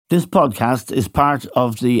This podcast is part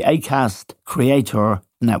of the Acast Creator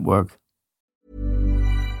Network.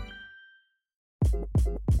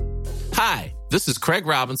 Hi, this is Craig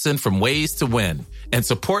Robinson from Ways to Win, and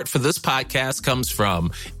support for this podcast comes from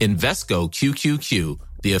Invesco QQQ,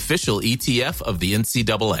 the official ETF of the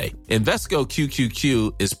NCAA. Invesco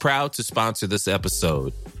QQQ is proud to sponsor this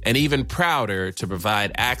episode, and even prouder to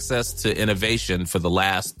provide access to innovation for the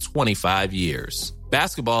last 25 years.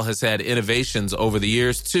 Basketball has had innovations over the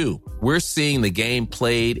years, too. We're seeing the game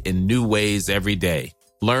played in new ways every day.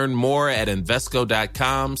 Learn more at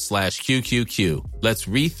Invesco.com/QQQ. Let's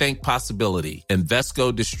rethink possibility.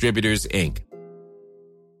 Invesco Distributors, Inc.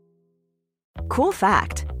 Cool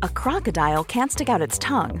fact, a crocodile can't stick out its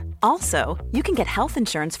tongue. Also, you can get health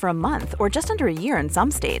insurance for a month or just under a year in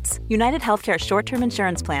some states. United Healthcare short-term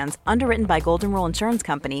insurance plans, underwritten by Golden Rule Insurance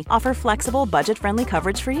Company, offer flexible, budget-friendly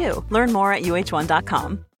coverage for you. Learn more at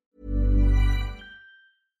UH1.com.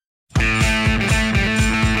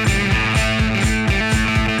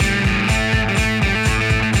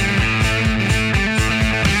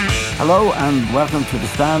 Hello and welcome to The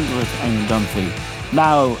Stand with Eamon Dunphy.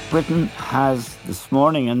 Now, Britain has this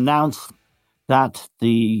morning announced that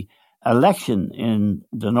the election in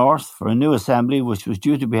the north for a new assembly, which was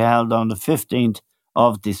due to be held on the 15th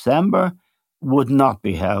of December, would not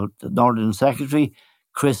be held. The Northern Secretary,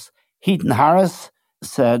 Chris Heaton-Harris,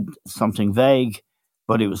 said something vague,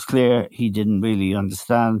 but it was clear he didn't really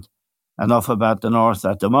understand enough about the north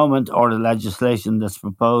at the moment or the legislation that's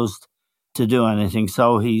proposed to do anything.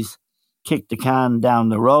 So he's kicked the can down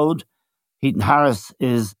the road. Heaton-Harris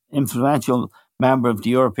is influential member of the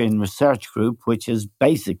European Research Group, which is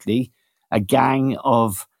basically a gang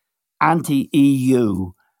of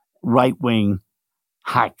anti-EU right-wing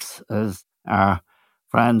hacks, as our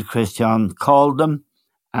friend Christian called them,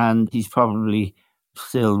 and he's probably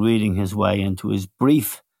still reading his way into his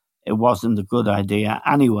brief. It wasn't a good idea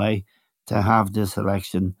anyway to have this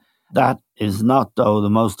election. That is not, though, the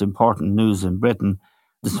most important news in Britain.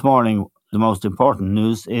 This morning, the most important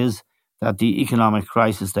news is that the economic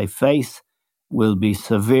crisis they face will be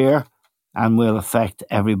severe and will affect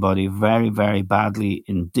everybody very, very badly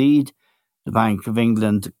indeed. The Bank of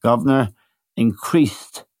England governor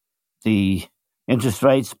increased the interest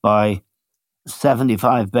rates by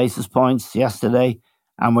 75 basis points yesterday,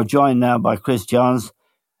 and we're joined now by Chris Johns,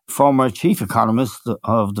 former chief economist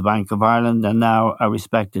of the Bank of Ireland and now a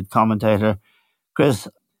respected commentator. Chris,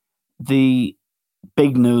 the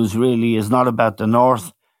big news really is not about the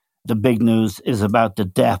north. The big news is about the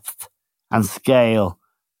depth and scale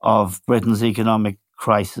of Britain's economic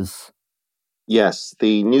crisis. Yes,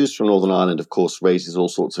 the news from Northern Ireland, of course, raises all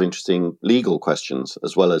sorts of interesting legal questions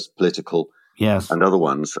as well as political and other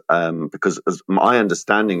ones, because as my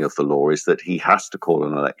understanding of the law is that he has to call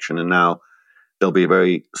an election, and now there'll be a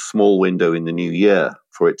very small window in the new year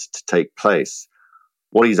for it to take place.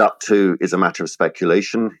 What he's up to is a matter of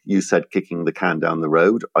speculation. You said kicking the can down the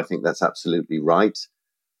road. I think that's absolutely right.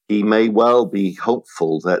 He may well be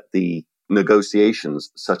hopeful that the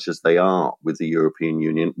negotiations, such as they are with the European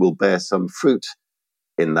Union, will bear some fruit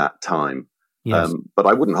in that time. Yes. But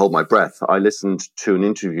I wouldn't hold my breath. I listened to an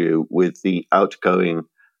interview with the outgoing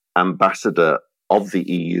ambassador of the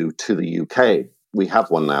EU to the UK. We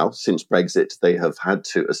have one now. Since Brexit, they have had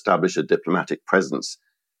to establish a diplomatic presence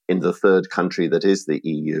in the third country that is the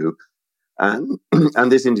EU. And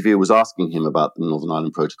this interview was asking him about the Northern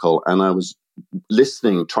Ireland Protocol, and I was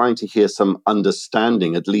listening, trying to hear some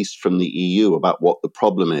understanding, at least from the EU, about what the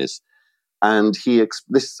problem is. And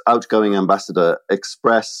this outgoing ambassador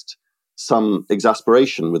expressed some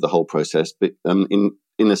exasperation with the whole process, but in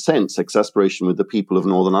a sense, exasperation with the people of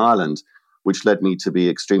Northern Ireland, which led me to be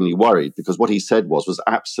extremely worried, because what he said was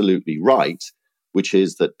absolutely right, which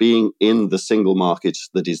is that being in the single market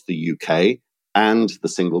that is the UK and the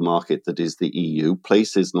single market that is the EU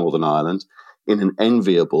places Northern Ireland in an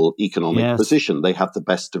enviable economic position. They have the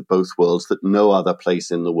best of both worlds that no other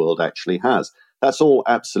place in the world actually has. That's all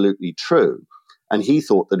absolutely true. And he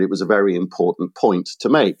thought that it was a very important point to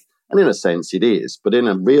make. And in a sense it is, but in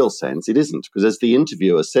a real sense it isn't, because as the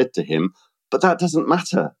interviewer said to him, but that doesn't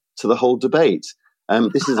matter to the whole debate.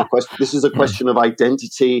 This is a question of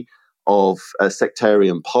identity, of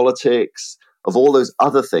sectarian politics, of all those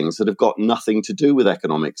other things that have got nothing to do with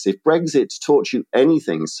economics. If Brexit taught you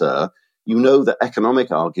anything, sir, you know that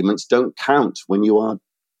economic arguments don't count when you are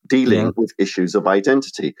dealing with issues of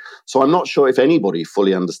identity. So I'm not sure if anybody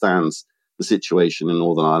fully understands the situation in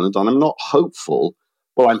Northern Ireland, and I'm not hopeful.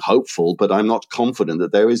 Well, I'm hopeful, but I'm not confident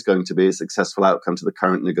that there is going to be a successful outcome to the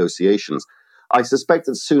current negotiations. I suspect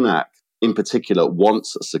that Sunak, in particular,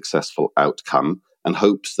 wants a successful outcome, and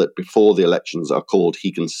hopes that before the elections are called,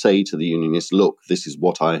 he can say to the unionists, look, this is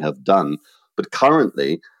what I have done. But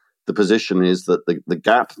currently, the position is that the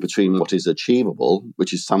gap between what is achievable,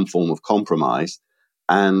 which is some form of compromise,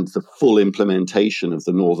 and the full implementation of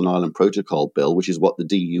the Northern Ireland Protocol Bill, which is what the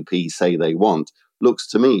DUP say they want, looks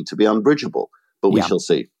to me to be unbridgeable. But we shall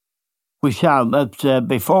see. We shall. But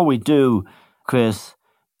before we do, Chris,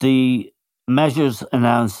 the measures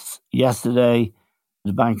announced yesterday,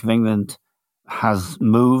 the Bank of England has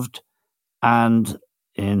moved, and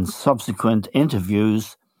in subsequent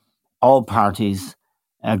interviews, all parties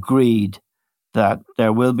agreed that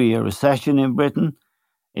there will be a recession in Britain,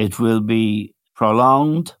 it will be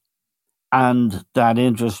prolonged, and that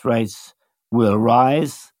interest rates will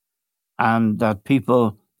rise, and that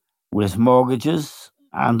people with mortgages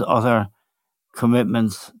and other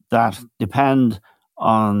commitments that depend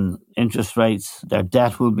on interest rates, their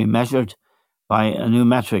debt will be measured by a new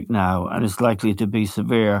metric now, and it's likely to be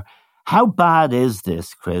severe. How bad is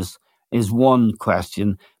this, Chris, is one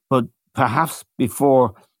question, but perhaps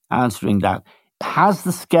before answering that, has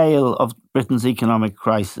the scale of Britain's economic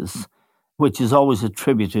crisis, which is always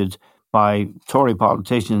attributed by Tory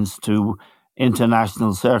politicians to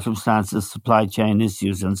international circumstances, supply chain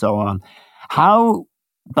issues, and so on, how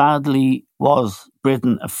badly was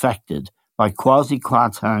Britain affected by Kwasi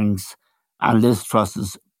Kwarteng's and Liz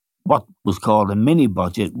Truss's what was called a mini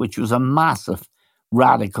budget, which was a massive,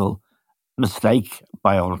 radical mistake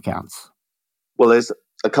by all accounts? Well, there's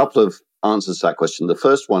a couple of answers to that question. The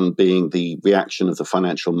first one being the reaction of the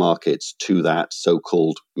financial markets to that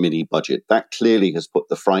so-called mini budget. That clearly has put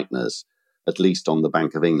the frighteners, at least on the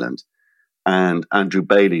Bank of England. And Andrew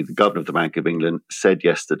Bailey, the governor of the Bank of England, said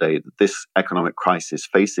yesterday that this economic crisis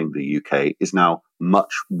facing the UK is now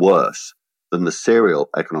much worse than the serial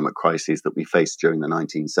economic crises that we faced during the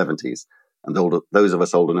 1970s. And those of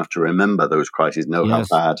us old enough to remember those crises know how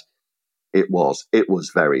bad it was. It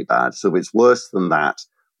was very bad. So it's worse than that.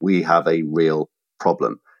 We have a real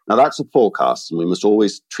problem. Now, that's a forecast, and we must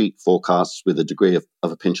always treat forecasts with a degree of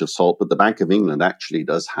a pinch of salt. But the Bank of England actually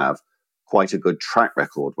does have quite a good track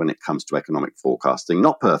record when it comes to economic forecasting.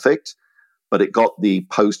 Not perfect, but it got the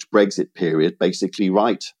post-Brexit period basically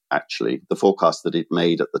right, actually. The forecasts that it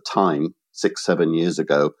made at the time, 6-7 years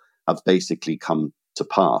ago, have basically come to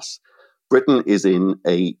pass. Britain is in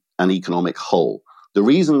an economic hole. The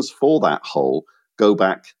reasons for that hole go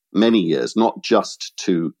back many years, not just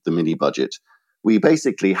to the mini budget. We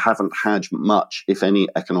basically haven't had much, if any,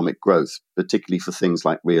 economic growth, particularly for things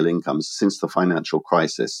like real incomes, since the financial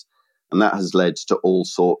crisis. And that has led to all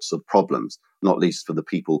sorts of problems, not least for the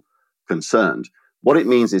people concerned. What it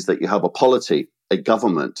means is that you have a polity, a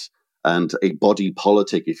government, and a body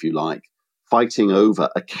politic, if you like, fighting over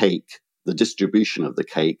a cake, the distribution of the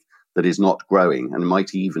cake that is not growing and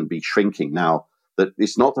might even be shrinking. Now, that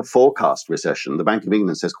it's not a forecast recession. The Bank of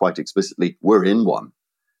England says quite explicitly, we're in one.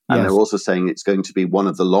 And they're also saying it's going to be one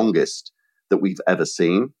of the longest that we've ever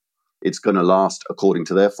seen. It's going to last, according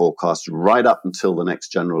to their forecast, right up until the next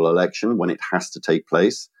general election when it has to take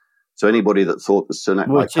place. So anybody that thought that Sunak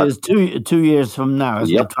which is 2 years from now,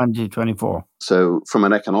 isn't it? 2024. So from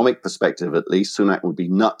an economic perspective, at least, Sunak would be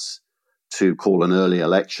nuts to call an early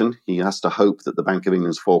election. He has to hope that the Bank of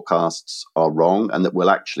England's forecasts are wrong and that we'll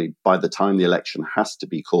actually, by the time the election has to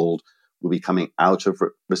be called, we'll be coming out of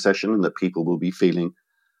recession and that people will be feeling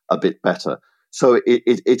a bit better. So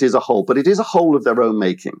it is a hole, but it is a hole of their own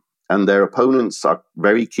making. And their opponents are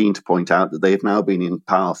very keen to point out that they have now been in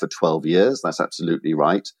power for 12 years. That's absolutely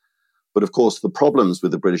right. But of course, the problems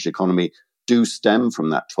with the British economy do stem from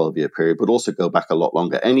that 12-year period, but also go back a lot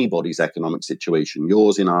longer. Anybody's economic situation,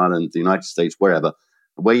 yours in Ireland, the United States, wherever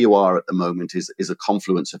you are at the moment is a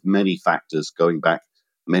confluence of many factors going back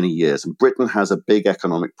many years. And Britain has a big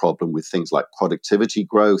economic problem with things like productivity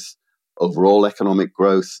growth, overall economic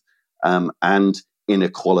growth, and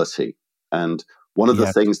inequality. And one of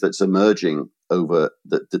the things that's emerging over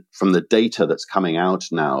from the data that's coming out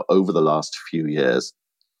now over the last few years,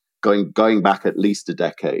 going back at least a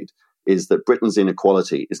decade, is that Britain's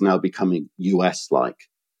inequality is now becoming US-like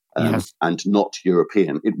and not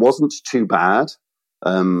European. It wasn't too bad.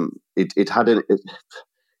 There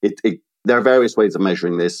are various ways of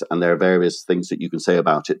measuring this, and there are various things that you can say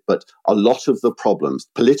about it. But a lot of the problems,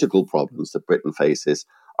 political problems that Britain faces,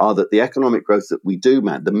 are that the economic growth that we do,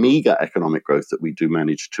 the meager economic growth that we do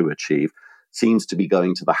manage to achieve, seems to be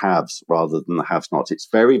going to the haves rather than the have-nots. It's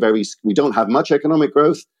very, we don't have much economic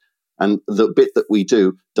growth, and the bit that we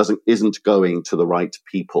do isn't going to the right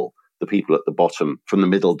people, the people at the bottom, from the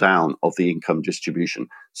middle down of the income distribution.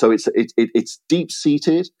 So it's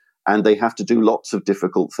deep-seated, and they have to do lots of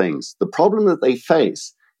difficult things. The problem that they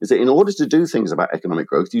face is that in order to do things about economic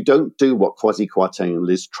growth, you don't do what Kwasi Kwarteng and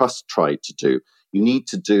Liz Truss tried to do. You need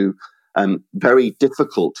to do very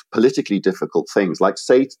difficult, politically difficult things. Like,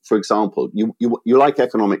 say, for example, you like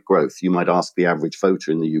economic growth. You might ask the average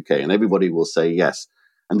voter in the UK, and everybody will say yes.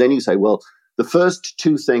 And then you say, well, the first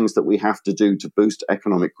two things that we have to do to boost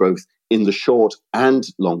economic growth in the short and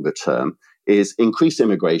longer term is increase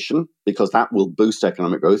immigration, because that will boost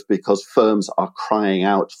economic growth, because firms are crying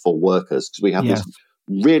out for workers. Because we have this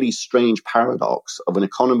really strange paradox of an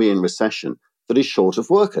economy in recession that is short of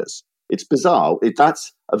workers. It's bizarre.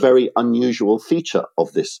 That's a very unusual feature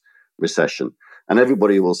of this recession. And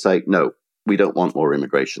everybody will say, no, we don't want more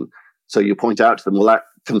immigration. So you point out to them, well, that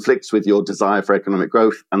conflicts with your desire for economic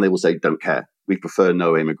growth. And they will say, don't care. We prefer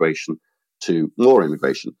no immigration to more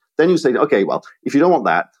immigration. Then you say, okay, well, if you don't want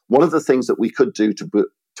that, one of the things that we could do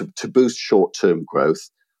to boost short-term growth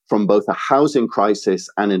from both a housing crisis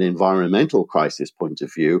and an environmental crisis point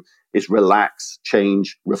of view is relax,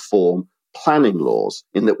 change, reform planning laws,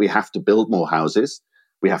 in that we have to build more houses,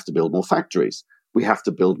 we have to build more factories, we have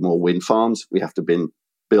to build more wind farms, we have to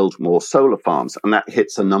build more solar farms. And that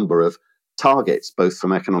hits a number of targets, both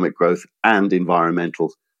from economic growth and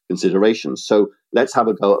environmental considerations. So let's have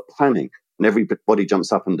a go at planning. And everybody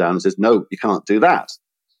jumps up and down and says, no, you can't do that.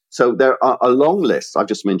 So there are a long list, I've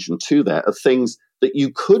just mentioned two there, of things that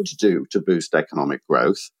you could do to boost economic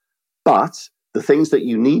growth, but the things that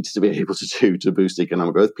you need to be able to do to boost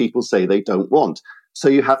economic growth, people say they don't want. So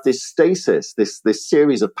you have this stasis, this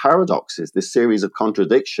series of paradoxes, this series of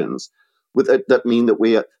contradictions that mean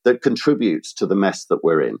that contributes to the mess that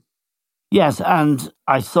we're in. Yes, and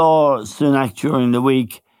I saw Sunak during the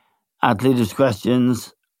week at Leaders'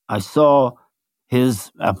 Questions. I saw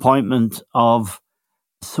his appointment of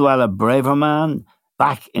Suella Braverman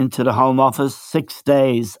back into the Home Office 6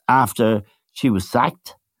 days after she was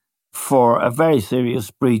sacked for a very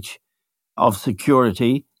serious breach of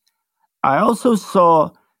security. I also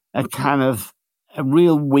saw a kind of a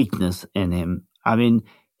real weakness in him. I mean,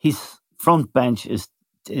 his front bench is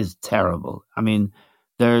terrible. I mean,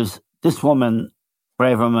 there's this woman,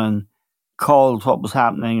 Braverman, called what was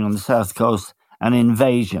happening on the South Coast an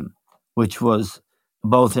invasion, which was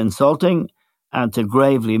both insulting and to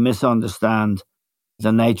gravely misunderstand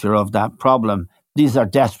the nature of that problem. These are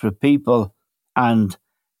desperate people, and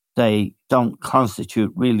they don't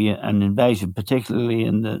constitute really an invasion, particularly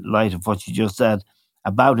in the light of what you just said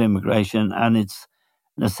about immigration and its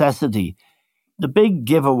necessity. The big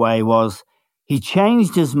giveaway was he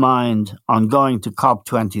changed his mind on going to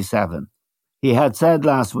COP27. He had said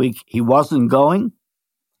last week he wasn't going.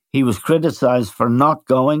 He was criticised for not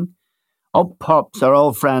going. Up pops our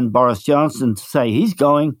old friend Boris Johnson to say he's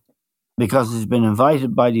going because he's been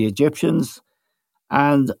invited by the Egyptians.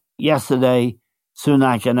 And yesterday,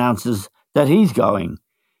 Sunak announces that he's going.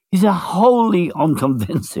 He's a wholly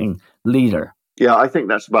unconvincing leader. Yeah, I think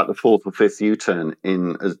that's about the fourth or fifth U-turn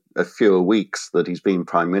in a few weeks that he's been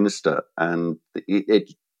prime minister, and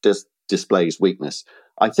it just displays weakness.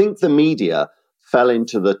 I think the media fell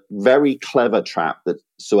into the very clever trap that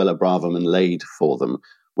Suella Braverman laid for them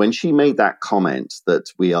when she made that comment that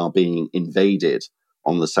we are being invaded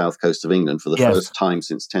on the south coast of England for the first time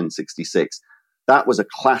since 1066. That was a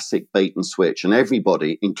classic bait and switch, and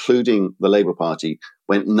everybody, including the Labour Party,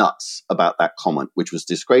 went nuts about that comment, which was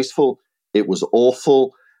disgraceful. It was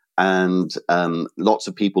awful, and lots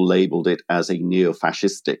of people labelled it as a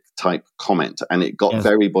neo-fascistic type comment, and it got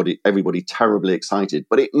everybody terribly excited.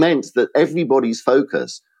 But it meant that everybody's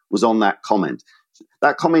focus was on that comment.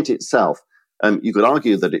 That comment itself, you could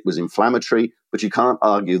argue that it was inflammatory, but you can't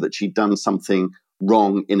argue that she'd done something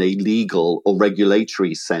wrong in a legal or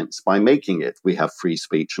regulatory sense by making it. We have free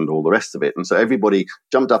speech and all the rest of it. And so everybody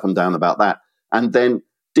jumped up and down about that, and then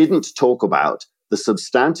didn't talk about the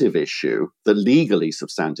substantive issue, the legally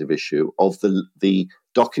substantive issue of the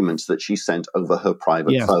documents that she sent over her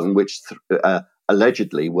private phone, which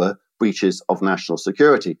allegedly were breaches of national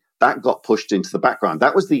security. That got pushed into the background.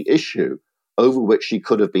 That was the issue over which she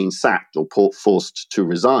could have been sacked or forced to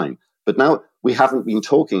resign. But now we haven't been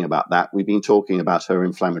talking about that. We've been talking about her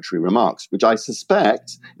inflammatory remarks, which I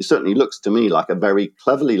suspect, it certainly looks to me like a very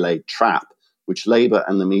cleverly laid trap, which Labour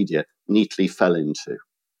and the media neatly fell into.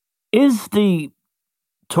 Is the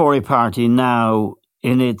Tory party now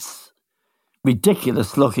in its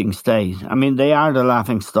ridiculous-looking state? I mean, they are the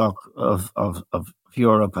laughingstock of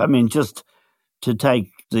Europe. I mean, just to take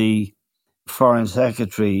the Foreign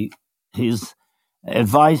Secretary, his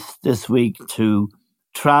advice this week to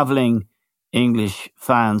travelling English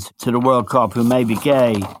fans to the World Cup who may be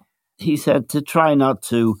gay, he said to try not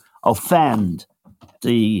to offend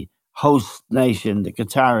the host nation, the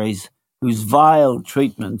Qataris, whose vile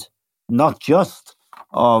treatment, not just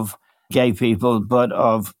of gay people, but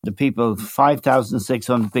of the people,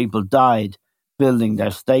 5,600 people died building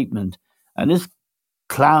their statement. And this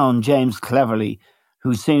clown, James Cleverly,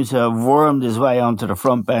 who seems to have wormed his way onto the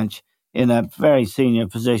front bench in a very senior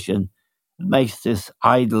position, makes this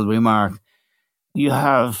idle remark. You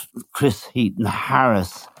have Chris Heaton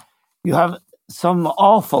Harris. You have some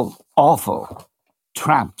awful, awful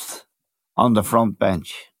tramps on the front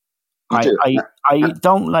bench. I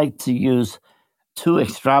don't like to use too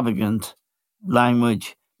extravagant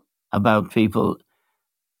language about people,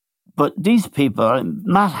 but these people,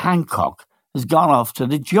 Matt Hancock has gone off to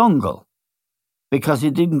the jungle because he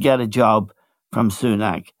didn't get a job from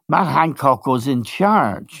Sunak. Matt Hancock was in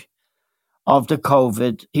charge of the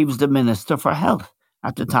COVID. He was the Minister for Health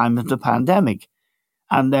at the time of the pandemic.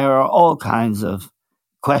 And there are all kinds of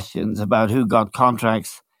questions about who got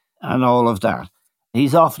contracts and all of that.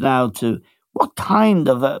 He's off now to what kind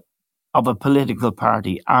of a political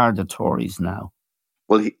party are the Tories now?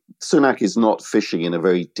 Well, Sunak is not fishing in a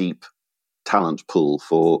very deep talent pool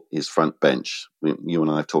for his front bench. You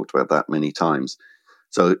and I have talked about that many times.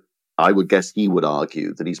 So I would guess he would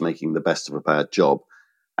argue that he's making the best of a bad job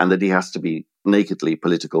and that he has to be nakedly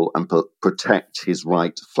political and protect his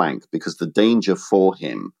right flank, because the danger for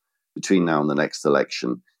him between now and the next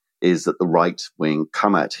election is that the right wing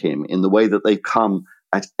come at him in the way that they've come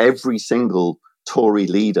at every single Tory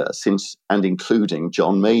leader since and including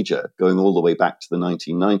John Major, going all the way back to the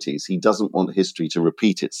 1990s. He doesn't want history to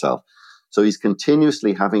repeat itself. So he's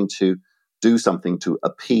continuously having to do something to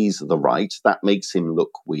appease the right. That makes him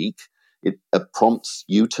look weak. It prompts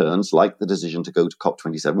U-turns like the decision to go to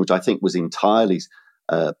COP27, which I think was entirely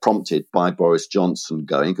prompted by Boris Johnson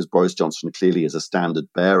going, because Boris Johnson clearly is a standard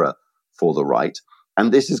bearer for the right.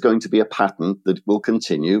 And this is going to be a pattern that will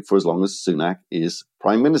continue for as long as Sunak is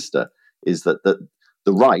Prime Minister, is that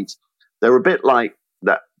the right, they're a bit like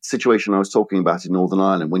that situation I was talking about in Northern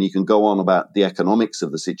Ireland, when you can go on about the economics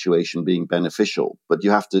of the situation being beneficial, but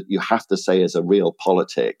you have to say as a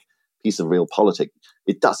piece of real politic,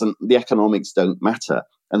 the economics don't matter.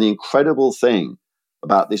 And the incredible thing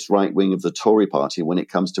about this right wing of the Tory party when it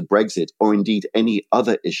comes to Brexit, or indeed any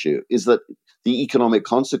other issue, is that the economic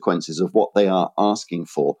consequences of what they are asking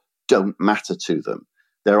for don't matter to them.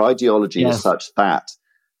 Their ideology is such that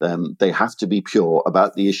they have to be pure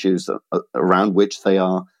about the issues around which they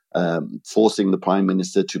are forcing the Prime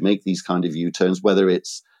Minister to make these kind of U-turns, whether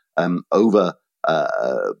it's over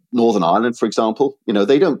Northern Ireland, for example.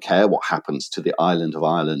 They don't care what happens to the island of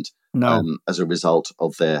Ireland as a result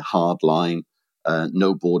of their hard line,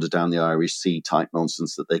 no border down the Irish Sea type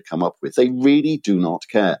nonsense that they come up with. They really do not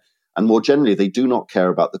care. And more generally, they do not care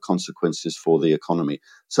about the consequences for the economy.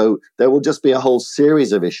 So there will just be a whole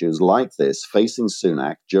series of issues like this facing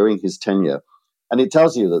Sunak during his tenure. And it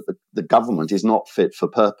tells you that the government is not fit for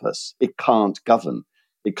purpose. It can't govern.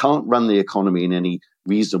 It can't run the economy in any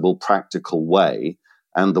reasonable, practical way.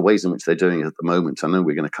 And the ways in which they're doing it at the moment, I know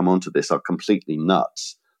we're going to come on to this, are completely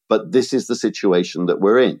nuts. But this is the situation that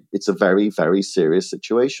we're in. It's a very, very serious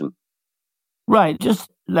situation. Right. Just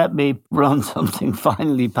let me run something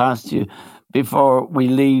finally past you before we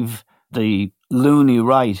leave the loony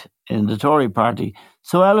right in the Tory party.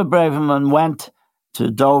 So Ella Braverman went to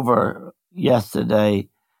Dover yesterday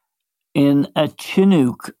in a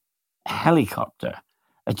Chinook helicopter.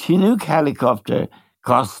 A Chinook helicopter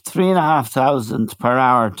costs $3,500 per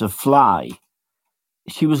hour to fly.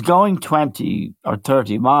 She was going 20 or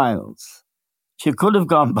 30 miles. She could have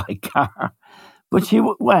gone by car, but she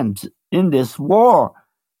went in this war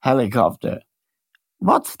helicopter.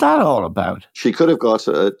 What's that all about? She could have got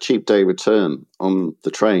a cheap day return on the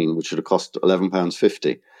train, which would have cost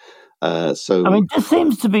 £11.50. This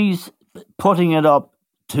seems to be putting it up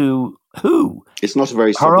to who? It's not a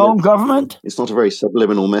very her own government. It's not a very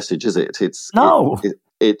subliminal message, is it?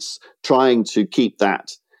 It's trying to keep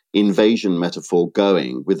that invasion metaphor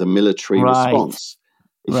going with a military response.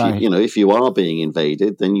 If you are being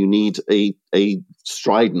invaded, then you need a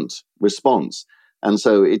strident response. And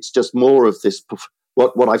so it's just more of this,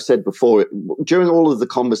 what I've said before. During all of the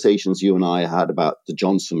conversations you and I had about the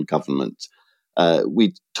Johnson government,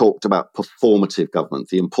 we talked about performative government,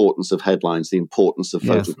 the importance of headlines, the importance of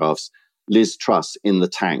photographs. Liz Truss in the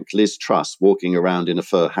tank, Liz Truss walking around in a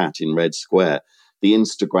fur hat in Red Square, the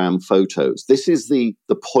Instagram photos. This is the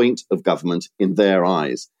point of government in their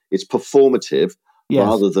eyes. It's performative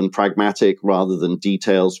rather than pragmatic, rather than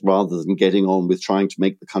details, rather than getting on with trying to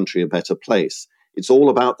make the country a better place. It's all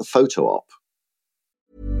about the photo op.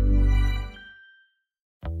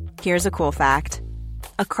 Here's a cool fact.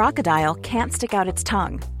 A crocodile can't stick out its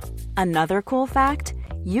tongue. Another cool fact,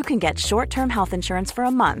 you can get short-term health insurance for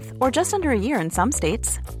a month or just under a year in some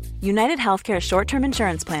states. United Healthcare short-term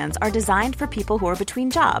insurance plans are designed for people who are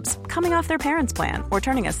between jobs, coming off their parents' plan, or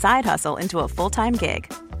turning a side hustle into a full-time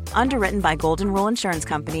gig. Underwritten by Golden Rule Insurance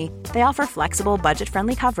Company, they offer flexible,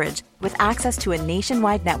 budget-friendly coverage with access to a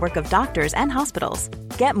nationwide network of doctors and hospitals.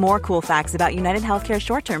 Get more cool facts about United Healthcare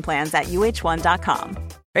short-term plans at uh1.com.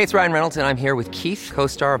 Hey, it's Ryan Reynolds, and I'm here with Keith,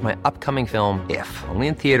 co-star of my upcoming film, If, only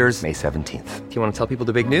in theaters May 17th. Do you want to tell people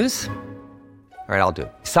the big news? All right, I'll do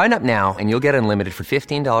it. Sign up now and you'll get unlimited for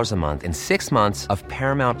 $15 a month and 6 months of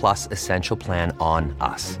Paramount Plus Essential Plan on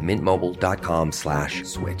us.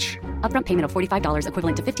 MintMobile.com/switch. Upfront payment of $45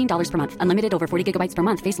 equivalent to $15 per month. Unlimited over 40 gigabytes per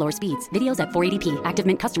month. Face lower speeds. Videos at 480p. Active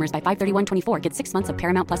Mint customers by 531.24 get 6 months of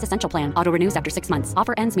Paramount Plus Essential Plan. Auto renews after 6 months.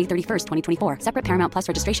 Offer ends May 31st, 2024. Separate Paramount Plus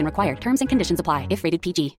registration required. Terms and conditions apply if rated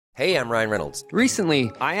PG. Hey, I'm Ryan Reynolds.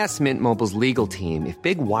 Recently, I asked Mint Mobile's legal team if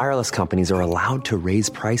big wireless companies are allowed to raise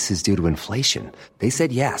prices due to inflation. They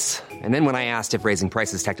said yes. And then when I asked if raising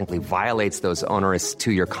prices technically violates those onerous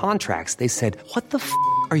 2-year contracts, they said, "What the f***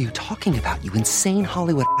 are you talking about, you insane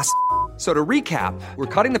Hollywood ass?" So to recap, we're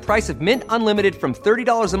cutting the price of Mint Unlimited from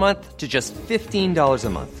 $30 a month to just $15 a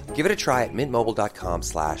month. Give it a try at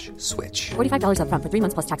mintmobile.com/switch. $45 up front for 3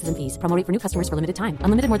 months plus taxes and fees. Promo rate for new customers for limited time.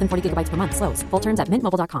 Unlimited more than 40 gigabytes per month. Slows full terms at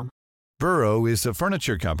mintmobile.com. Burrow is a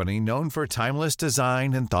furniture company known for timeless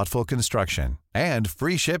design and thoughtful construction and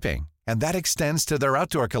free shipping, and that extends to their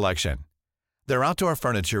outdoor collection. Their outdoor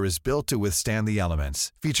furniture is built to withstand the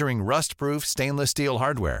elements, featuring rust-proof stainless steel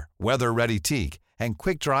hardware, weather-ready teak, and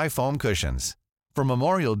quick-dry foam cushions. For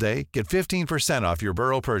Memorial Day, get 15% off your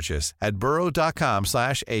Burrow purchase at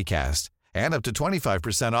burrow.com/acast and up to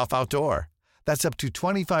 25% off outdoor. That's up to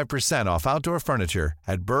 25% off outdoor furniture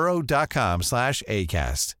at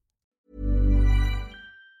burrow.com/acast.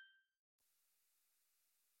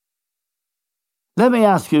 Let me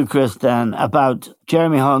ask you, Chris, then, about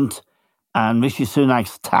Jeremy Hunt and Rishi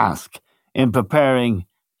Sunak's task in preparing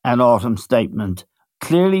an autumn statement.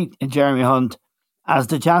 Clearly, Jeremy Hunt, as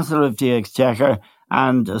the Chancellor of the Exchequer,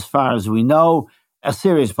 and as far as we know, a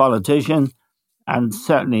serious politician, and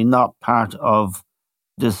certainly not part of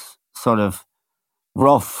this sort of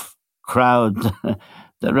rough crowd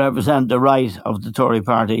that represent the right of the Tory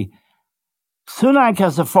party. Sunak,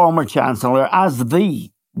 as a former Chancellor, as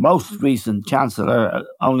the most recent Chancellor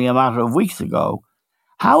only a matter of weeks ago,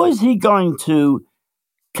 how is he going to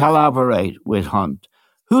collaborate with Hunt?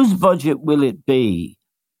 Whose budget will it be,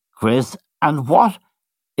 Chris? And what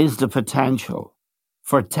is the potential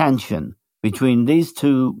for tension between these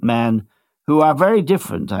two men who are very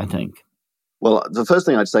different, I think? Well, the first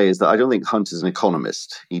thing I'd say is that I don't think Hunt is an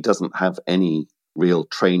economist. He doesn't have any real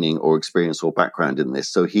training or experience or background in this.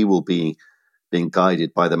 So he will be being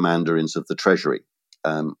guided by the mandarins of the Treasury,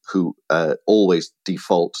 who always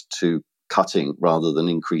default to cutting rather than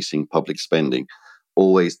increasing public spending,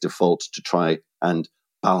 always default to try and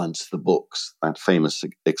balance the books, that famous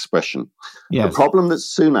expression. Yes. The problem that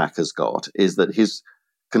Sunak has got is that his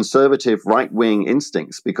conservative right-wing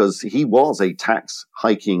instincts, because he was a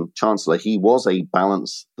tax-hiking chancellor, he was a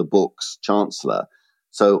balance the books chancellor.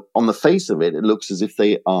 So on the face of it, it looks as if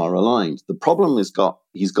they are aligned. The problem he's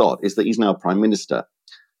got is that he's now prime minister.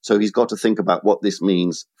 So he's got to think about what this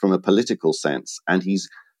means from a political sense. And he's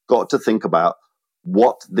got to think about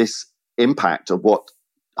what this impact of what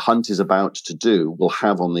Hunt is about to do will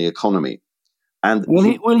have on the economy. And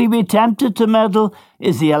will he be tempted to meddle?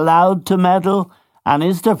 Is he allowed to meddle? And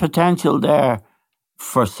is there potential there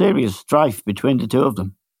for serious strife between the two of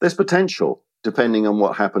them? There's potential, depending on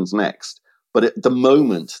what happens next. But at the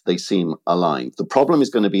moment, they seem aligned. The problem is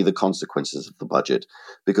going to be the consequences of the budget,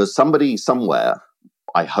 because somebody somewhere,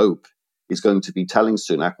 I hope, is going to be telling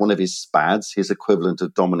Sunak, one of his spads, his equivalent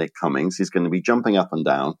of Dominic Cummings, he's going to be jumping up and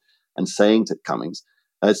down and saying to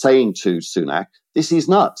Sunak, this is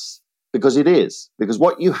nuts, because it is. Because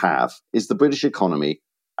what you have is the British economy,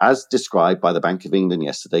 as described by the Bank of England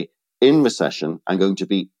yesterday, in recession and going to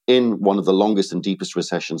be in one of the longest and deepest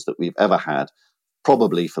recessions that we've ever had,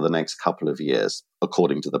 probably for the next couple of years,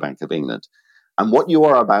 according to the Bank of England. And what you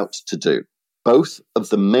are about to do, both of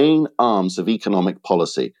the main arms of economic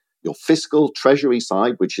policy, your fiscal treasury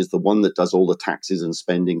side, which is the one that does all the taxes and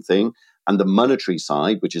spending thing, and the monetary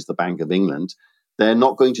side, which is the Bank of England, they're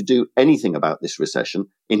not going to do anything about this recession.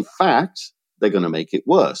 In fact, they're going to make it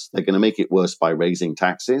worse. They're going to make it worse by raising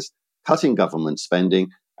taxes, cutting government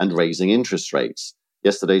spending, and raising interest rates.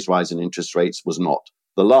 Yesterday's rise in interest rates was not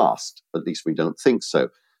the last. At least we don't think so.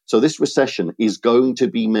 So this recession is going to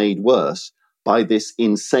be made worse by this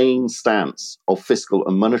insane stance of fiscal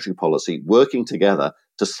and monetary policy working together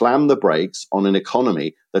to slam the brakes on an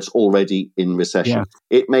economy that's already in recession.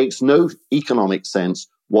 Yeah. It makes no economic sense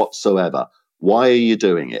whatsoever. Why are you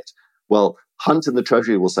doing it? Well, Hunt and the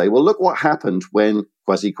Treasury will say, well, look what happened when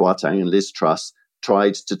Kwasi Kwarteng and Liz Truss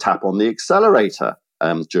tried to tap on the accelerator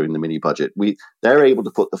during the mini budget. They're able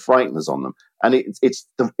to put the frighteners on them. And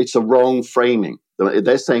it's a wrong framing.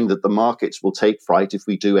 They're saying that the markets will take fright if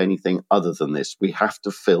we do anything other than this. We have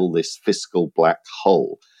to fill this fiscal black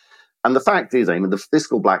hole. And the fact is, Eamon, the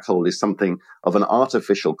fiscal black hole is something of an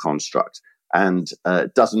artificial construct and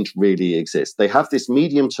doesn't really exist. They have this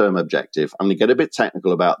medium-term objective. I'm going to get a bit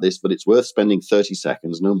technical about this, but it's worth spending 30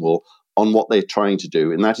 seconds, no more, on what they're trying to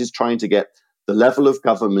do. And that is trying to get the level of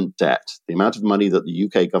government debt, the amount of money that the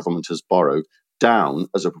UK government has borrowed, down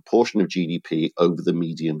as a proportion of GDP over the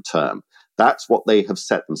medium term. That's what they have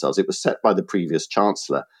set themselves. It was set by the previous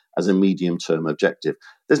Chancellor as a medium-term objective.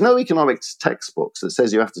 There's no economics textbooks that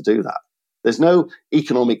says you have to do that. There's no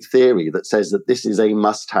economic theory that says that this is a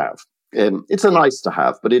must-have. It's a nice to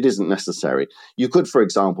have, but it isn't necessary. You could, for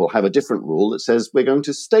example, have a different rule that says we're going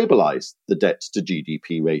to stabilize the debt to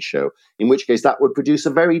GDP ratio, in which case that would produce a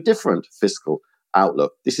very different fiscal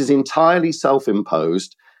outlook. This is entirely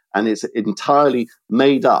self-imposed, and it's entirely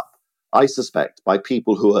made up, I suspect, by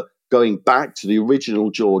people who are going back to the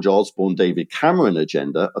original George Osborne, David Cameron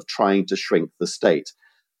agenda of trying to shrink the state.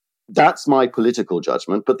 That's my political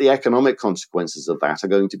judgment, but the economic consequences of that are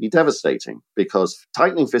going to be devastating because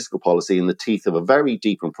tightening fiscal policy in the teeth of a very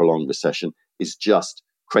deep and prolonged recession is just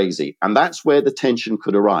crazy. And that's where the tension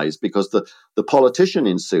could arise because the politician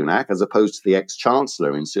in Sunak, as opposed to the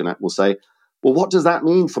ex-chancellor in Sunak, will say, well, what does that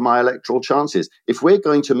mean for my electoral chances? If we're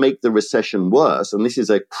going to make the recession worse, and this is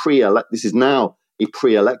now a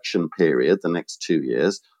pre-election period, the next 2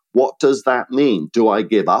 years, what does that mean? Do I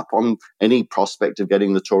give up on any prospect of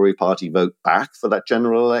getting the Tory party vote back for that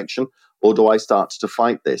general election? Or do I start to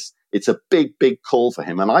fight this? It's a big, big call for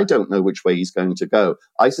him. And I don't know which way he's going to go.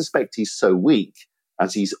 I suspect he's so weak,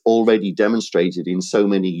 as he's already demonstrated in so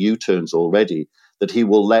many U-turns already, that he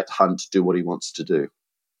will let Hunt do what he wants to do.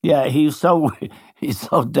 Yeah, he's so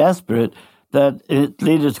desperate that at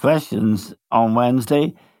Leaders' Questions on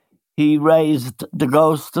Wednesday, he raised the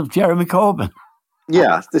ghost of Jeremy Corbyn.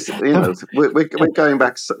 Yeah, we're going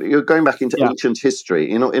back. You're going back into ancient history.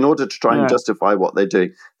 In order to try and justify what they're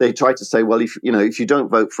doing, they try to say, "Well, if you don't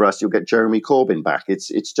vote for us, you'll get Jeremy Corbyn back."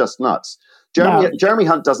 It's just nuts. Jeremy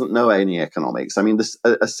Hunt doesn't know any economics. I mean,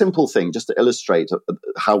 a simple thing just to illustrate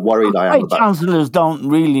how worried I am about. Chancellors don't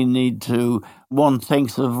really need to. One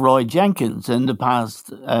thinks of Roy Jenkins in the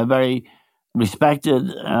past, a very respected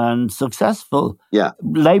and successful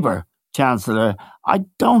Labour Chancellor. I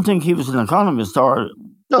don't think he was an economist or...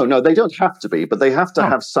 No, they don't have to be, but they have to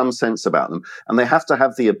have some sense about them. And they have to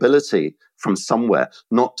have the ability from somewhere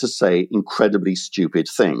not to say incredibly stupid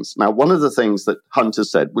things. Now, one of the things that Hunt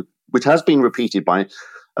has said, which has been repeated by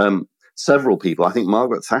several people, I think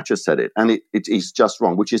Margaret Thatcher said it, and it is just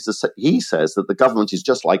wrong, which is he says that the government is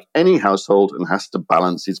just like any household and has to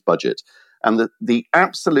balance its budget. And the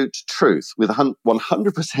absolute truth with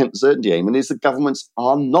 100% certainty, Eamon, is that governments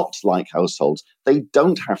are not like households. They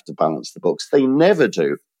don't have to balance the books. They never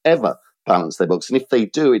do, ever balance their books. And if they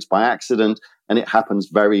do, it's by accident, and it happens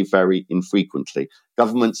very, very infrequently.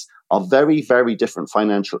 Governments are very, very different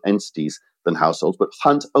financial entities than households. But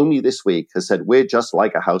Hunt only this week has said, we're just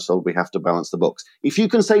like a household. We have to balance the books. If you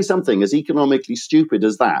can say something as economically stupid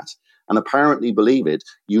as that, and apparently believe it,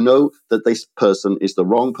 you know that this person is the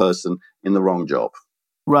wrong person in the wrong job.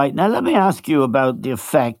 Right. Now, let me ask you about the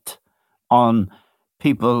effect on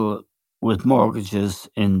people with mortgages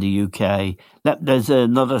in the UK. There's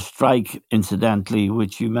another strike, incidentally,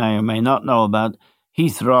 which you may or may not know about.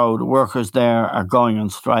 Heathrow, the workers there are going on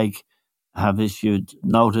strike, have issued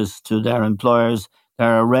notice to their employers.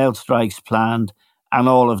 There are rail strikes planned and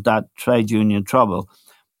all of that trade union trouble.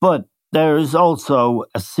 But there is also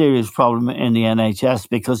a serious problem in the NHS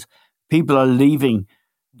because people are leaving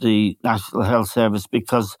the National Health Service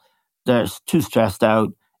because they're too stressed out.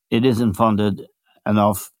 It isn't funded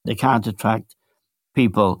enough. They can't attract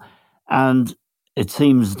people. And it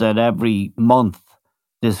seems that every month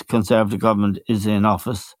this Conservative government is in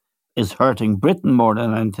office is hurting Britain more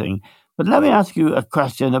than anything. But let me ask you a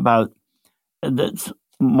question about that's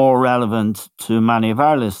more relevant to many of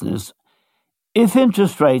our listeners. If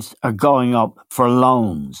interest rates are going up for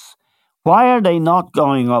loans, why are they not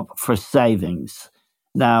going up for savings?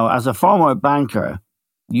 Now, as a former banker,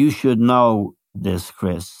 you should know this,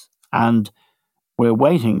 Chris, and we're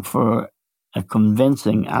waiting for a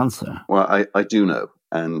convincing answer. Well, I do know,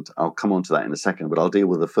 and I'll come on to that in a second, but I'll deal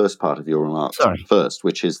with the first part of your remarks first,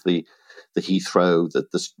 which is the the Heathrow,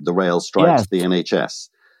 the rail strikes, Yes. the NHS.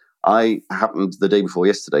 I happened the day before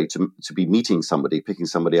yesterday to be meeting somebody, picking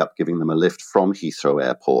somebody up, giving them a lift from Heathrow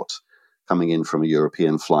Airport, coming in from a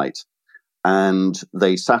European flight. And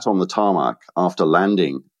they sat on the tarmac after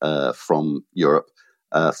landing from Europe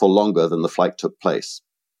for longer than the flight took place.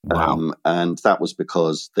 Wow. And that was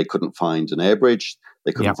because they couldn't find an air bridge.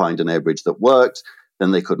 They couldn't Yep. find an air bridge that worked.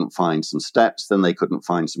 Then they couldn't find some steps. Then they couldn't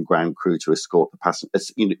find some ground crew to escort the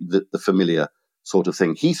passengers. The familiar sort of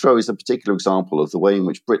thing. Heathrow is a particular example of the way in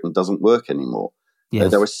which Britain doesn't work anymore. Yes.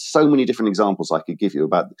 There are so many different examples I could give you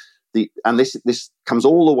about and this comes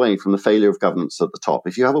all the way from the failure of governance at the top.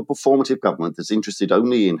 If you have a performative government that's interested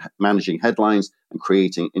only in managing headlines and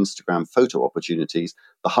creating Instagram photo opportunities,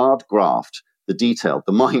 the hard graft, the detail,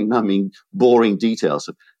 the mind-numbing, boring details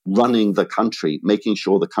of running the country, making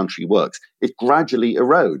sure the country works, it gradually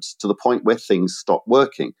erodes to the point where things stop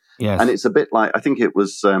working. Yes. And it's a bit like, I think it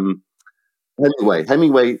was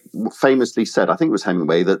Hemingway famously said, I think it was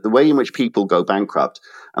Hemingway, that the way in which people go bankrupt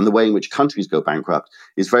and the way in which countries go bankrupt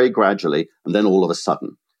is very gradually and then all of a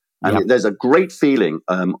sudden. And there's a great feeling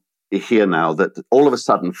here now that all of a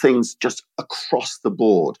sudden things just across the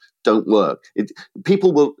board don't work.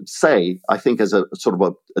 People will say, I think as a sort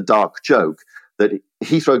of a dark joke, that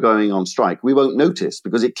Heathrow going on strike, we won't notice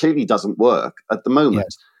because it clearly doesn't work at the moment.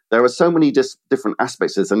 Yes. There are so many different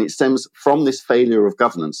aspects of this, and it stems from this failure of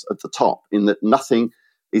governance at the top, in that nothing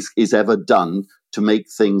is ever done to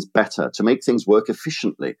make things better, to make things work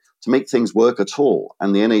efficiently, to make things work at all.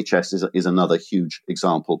 And the NHS is another huge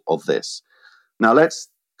example of this. Now, let's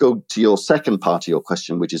go to your second part of your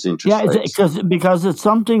question, which is interest rates. Because it's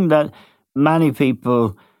something that many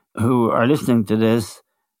people who are listening to this,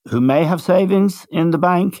 who may have savings in the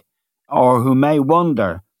bank or who may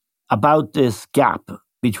wonder about this gap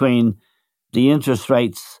between the interest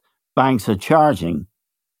rates banks are charging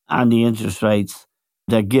and the interest rates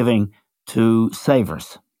they're giving to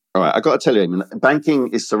savers. All right, I've got to tell you, banking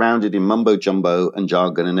is surrounded in mumbo-jumbo and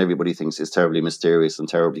jargon, and everybody thinks it's terribly mysterious and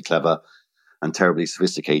terribly clever and terribly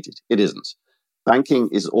sophisticated. It isn't. Banking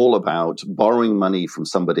is all about borrowing money from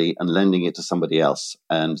somebody and lending it to somebody else.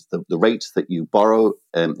 And the rate that you borrow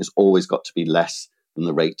is always got to be less than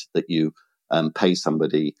the rate that you pay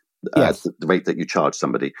somebody. Yes. The rate that you charge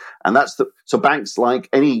somebody. And so banks, like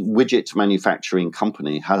any widget manufacturing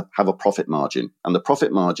company, have a profit margin. And the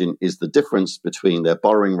profit margin is the difference between their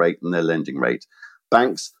borrowing rate and their lending rate.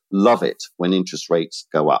 Banks love it when interest rates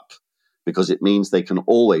go up because it means they can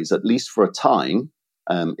always, at least for a time,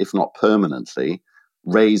 if not permanently,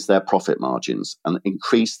 raise their profit margins and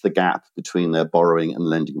increase the gap between their borrowing and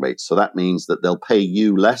lending rates. So that means that they'll pay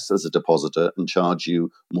you less as a depositor and charge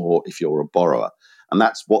you more if you're a borrower. And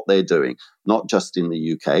that's what they're doing, not just in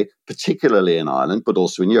the UK, particularly in Ireland, but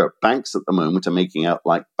also in Europe. Banks at the moment are making out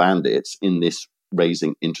like bandits in this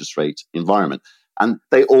raising interest rate environment. And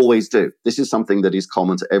they always do. This is something that is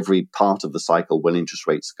common to every part of the cycle when interest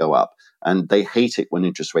rates go up. And they hate it when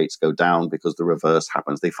interest rates go down because the reverse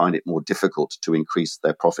happens. They find it more difficult to increase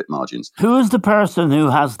their profit margins. Who is the person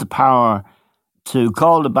who has the power to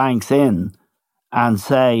call the banks in and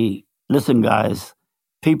say, listen, guys,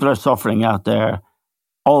 people are suffering out there.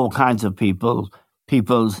 All kinds of people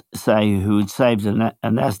say who'd saved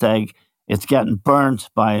a nest egg, it's getting burnt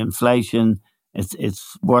by inflation,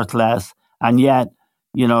 it's worth less, and yet,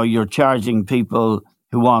 you're charging people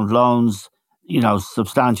who want loans,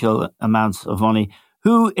 substantial amounts of money.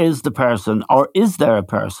 Who is the person, or is there a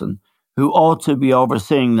person who ought to be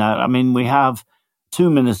overseeing that? I mean, we have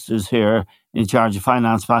two ministers here in charge of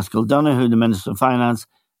finance, Pascal Donoghue, the Minister of Finance,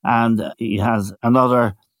 and he has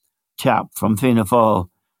another chap from Fianna Fáil,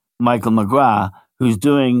 Michael McGrath, who's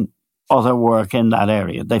doing other work in that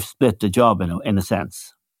area. They've split the job in a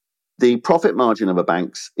sense. The profit margin of a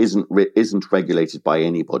bank isn't regulated by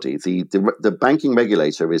anybody. The banking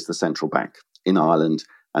regulator is the central bank in Ireland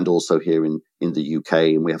and also here in the UK.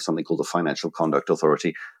 And we have something called the Financial Conduct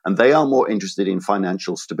Authority. And they are more interested in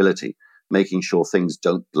financial stability, making sure things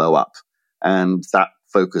don't blow up. And that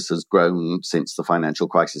focus has grown since the financial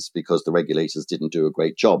crisis because the regulators didn't do a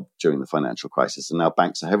great job during the financial crisis. And now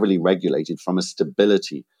banks are heavily regulated from a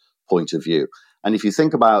stability point of view. And if you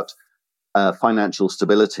think about financial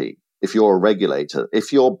stability, if you're a regulator,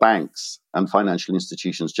 if your banks and financial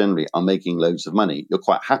institutions generally are making loads of money, you're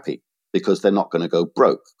quite happy because they're not going to go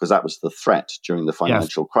broke, because that was the threat during the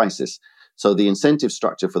financial crisis. So the incentive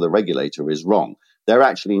structure for the regulator is wrong. They're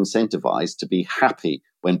actually incentivized to be happy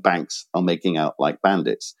when banks are making out like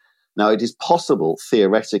bandits. Now, it is possible,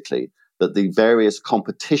 theoretically, that the various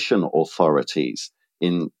competition authorities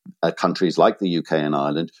in countries like the UK and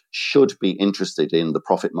Ireland should be interested in the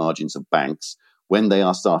profit margins of banks when they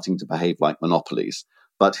are starting to behave like monopolies.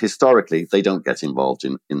 But historically, they don't get involved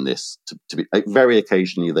in this. Very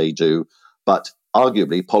occasionally they do. But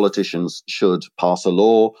arguably, politicians should pass a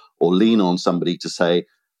law or lean on somebody to say,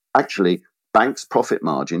 actually, banks' profit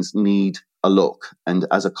margins need a look. And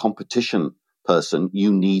as a competition person,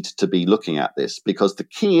 you need to be looking at this, because the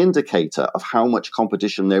key indicator of how much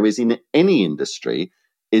competition there is in any industry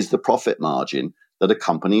is the profit margin that a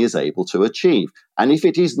company is able to achieve. And if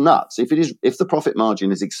it is nuts, if the profit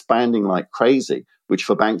margin is expanding like crazy, which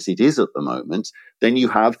for banks it is at the moment, then you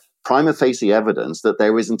have prima facie evidence that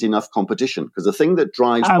there isn't enough competition. Because the thing that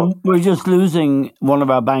drives... we're just losing one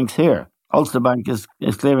of our banks here. Ulster Bank is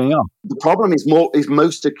clearing up. The problem is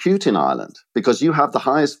most acute in Ireland, because you have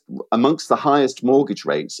amongst the highest mortgage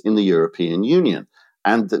rates in the European Union.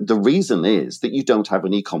 And the reason is that you don't have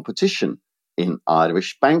any competition in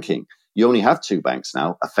Irish banking. You only have two banks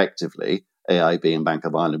now, effectively, AIB and Bank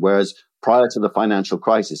of Ireland, whereas prior to the financial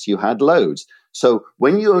crisis, you had loads. So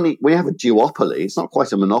when you have a duopoly, it's not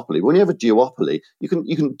quite a monopoly. When you have a duopoly, you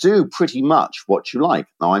can do pretty much what you like.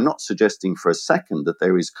 Now, I'm not suggesting for a second that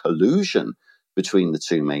there is collusion between the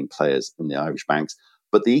two main players in the Irish banks,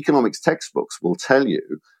 but the economics textbooks will tell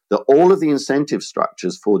you that all of the incentive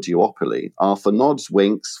structures for duopoly are for nods,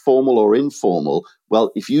 winks, formal or informal.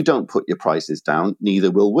 Well, if you don't put your prices down,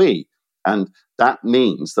 neither will we. And that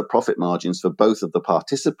means that profit margins for both of the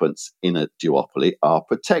participants in a duopoly are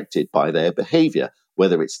protected by their behaviour,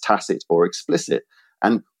 whether it's tacit or explicit.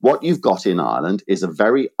 And what you've got in Ireland is a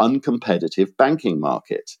very uncompetitive banking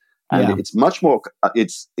market. And it's much more,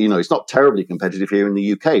 it's not terribly competitive here in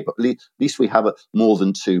the UK, but at least we have more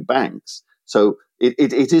than two banks. So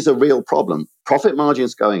it is a real problem. Profit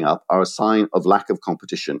margins going up are a sign of lack of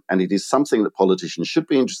competition, and it is something that politicians should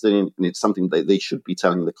be interested in, and it's something that they should be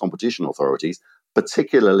telling the competition authorities,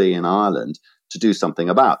 particularly in Ireland, to do something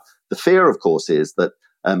about. The fear, of course, is that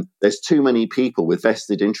there's too many people with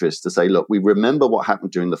vested interests to say, look, we remember what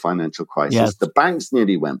happened during the financial crisis. Yes. The banks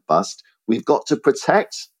nearly went bust. We've got to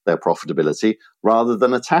protect their profitability rather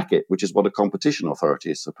than attack it, which is what a competition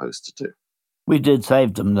authority is supposed to do. We did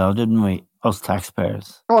save them, though, didn't we? Us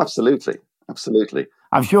taxpayers. Oh, absolutely. Absolutely.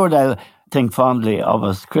 I'm sure they'll think fondly of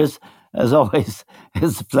us. Chris, as always,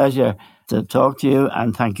 it's a pleasure to talk to you,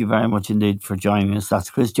 and thank you very much indeed for joining us. That's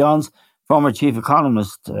Chris Johns, former chief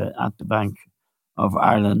economist at the Bank of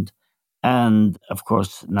Ireland, and, of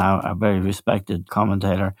course, now a very respected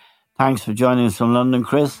commentator. Thanks for joining us from London,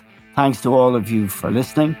 Chris. Thanks to all of you for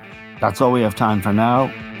listening. That's all we have time for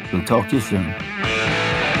now. We'll talk to you soon.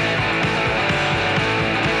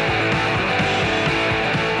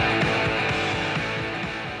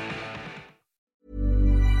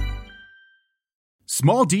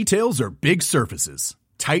 Small details are big surfaces.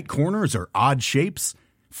 Tight corners are odd shapes.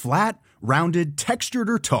 Flat, rounded, textured,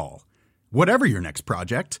 or tall. Whatever your next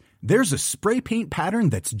project, there's a spray paint pattern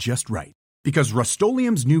that's just right. Because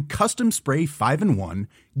Rust-Oleum's new Custom Spray 5-in-1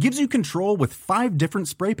 gives you control with 5 different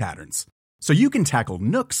spray patterns. So you can tackle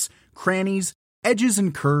nooks, crannies, edges,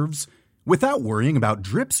 and curves without worrying about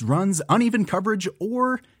drips, runs, uneven coverage,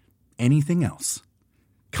 or anything else.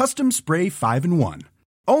 Custom Spray 5-in-1.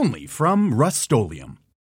 Only from Rust-Oleum.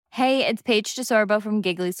 Hey, it's Paige DeSorbo from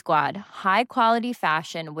Giggly Squad. High quality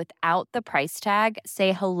fashion without the price tag.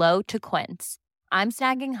 Say hello to Quince. I'm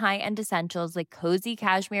snagging high-end essentials like cozy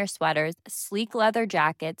cashmere sweaters, sleek leather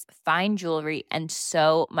jackets, fine jewelry, and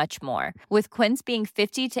so much more. With Quince being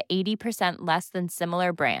 50 to 80% less than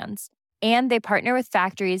similar brands. And they partner with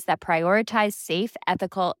factories that prioritize safe,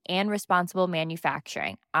 ethical, and responsible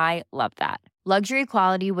manufacturing. I love that. Luxury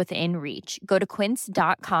quality within reach. Go to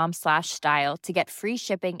quince.com/style to get free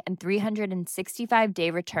shipping and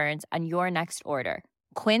 365-day returns on your next order.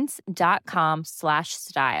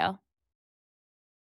 Quince.com/style.